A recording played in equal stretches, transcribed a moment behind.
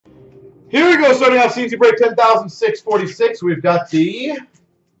Here we go, starting off CNC break 10,646. We've got the,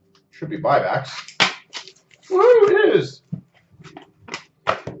 should be buybacks. Woo, it is.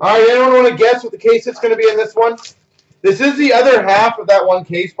 All right, anyone want to guess what the case it's going to be in this one? This is the other half of that one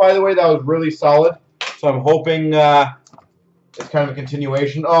case, by the way. That was really solid. So I'm hoping it's kind of a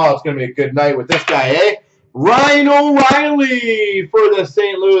continuation. Oh, it's going to be a good night with this guy, eh? Ryan O'Reilly for the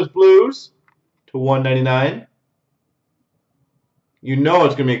St. Louis Blues to 199. You know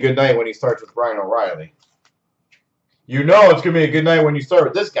it's going to be a good night when he starts with Ryan O'Reilly. You know it's going to be a good night when you start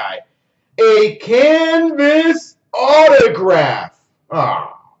with this guy. A canvas autograph.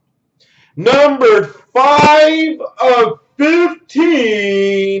 Ah. Numbered 5 of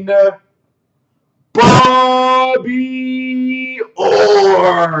 15. Bobby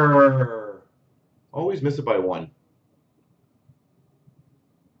Orr. Always miss it by 1.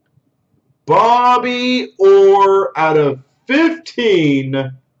 Bobby Orr out of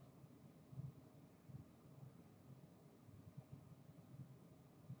 15.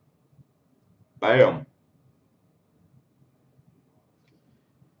 Bam.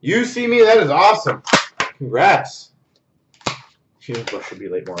 You see me? That is awesome. Congrats. Should be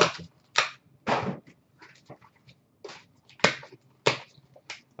late more often.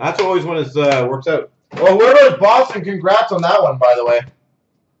 That's always when it works out. Well, whoever is Boston, congrats on that one, by the way.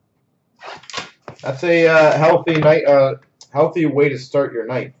 That's a healthy night, healthy way to start your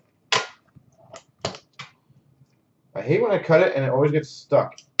night. I hate when I cut it and it always gets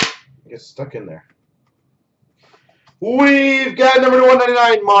stuck. It gets stuck in there. We've got number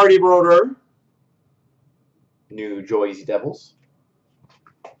 199, Marty Brodeur. New Jersey Devils.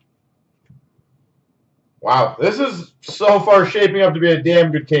 Wow, this is so far shaping up to be a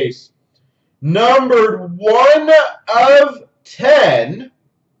damn good case. Numbered 1 of 10.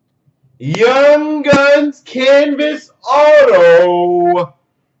 Young Guns Canvas Auto.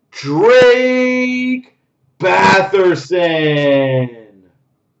 Drake Batherson.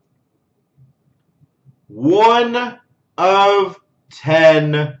 1 of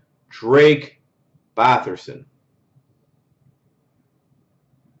 10, Drake Batherson.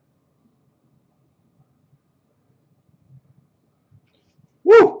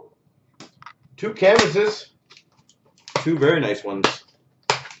 Woo! 2 canvases. 2 very nice ones.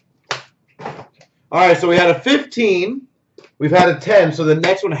 All right, so we had a 15. We've had a 10, so the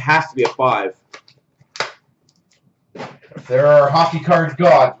next one has to be a 5. If there are hockey cards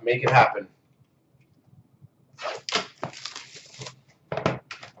God, make it happen.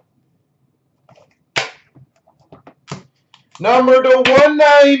 Number to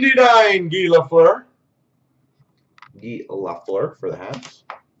 199, Guy Lafleur. Guy Lafleur for the Habs.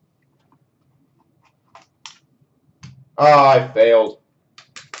 Oh, I failed.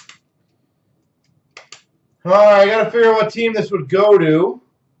 All right, I got to figure out what team this would go to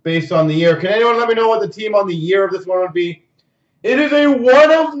based on the year. Can anyone let me know what the team on the year of this one would be? It is a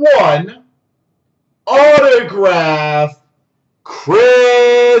 1 of 1 autograph,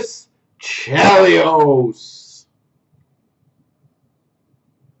 Chris Chelios.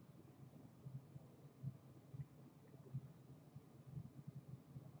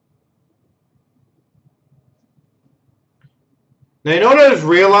 Now, you know what I just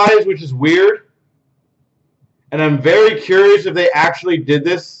realized, which is weird? And I'm very curious if they actually did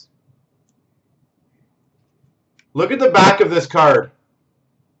this. Look at the back of this card.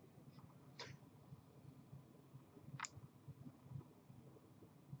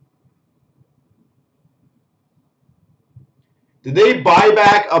 Did they buy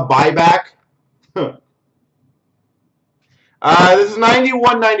back a buyback? This is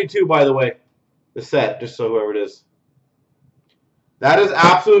 91.92, by the way. The set, just so whoever it is. That is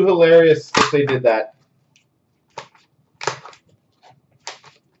absolutely hilarious if they did that.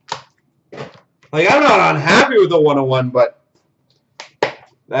 Like, I'm not unhappy with the 101, but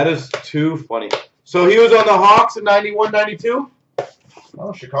that is too funny. So he was on the Hawks in 91-92?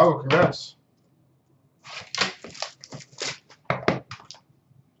 Oh, Chicago, congrats.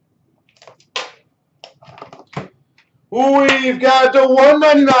 We've got the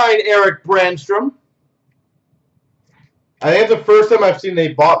 199, Eric Brandstrom. I think it's the first time I've seen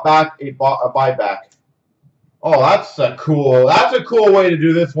they bought back a buyback. Oh, that's a cool way to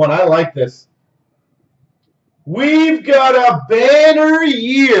do this one. I like this. We've got a banner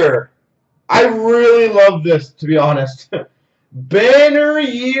year. I really love this, to be honest. Banner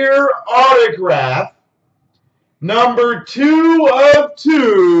year autograph. Number 2 of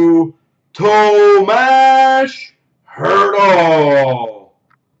 2, Tomas Hertl.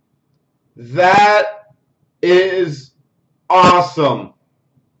 That is awesome.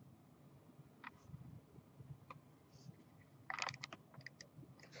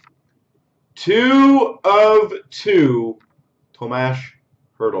 2 of 2, Tomas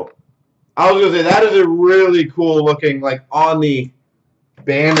Hertl. I was going to say, that is a really cool looking, like, on the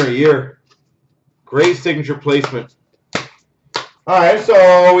banner here. Great signature placement. All right,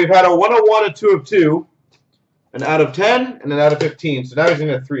 so we've had a 1 of 1, a 2 of 2, an out of 10, and an out of 15. So now he's going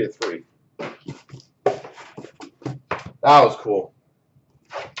to 3 of 3. That was cool.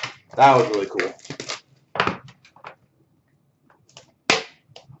 That was really cool.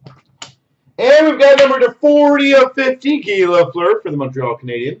 And we've got number to 40 of 50, Guy Lafleur for the Montreal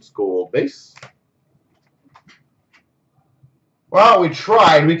Canadiens, gold base. Well, we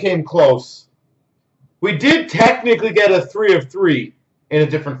tried. We came close. We did technically get a 3 of 3 in a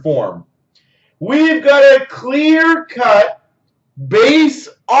different form. We've got a clear-cut base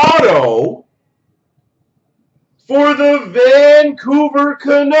auto for the Vancouver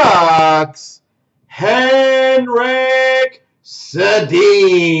Canucks, Henrik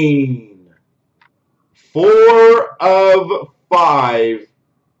Sedin. 4 of 5,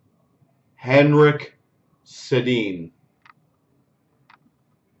 Henrik Sedin.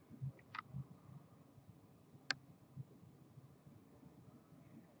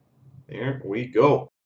 There we go.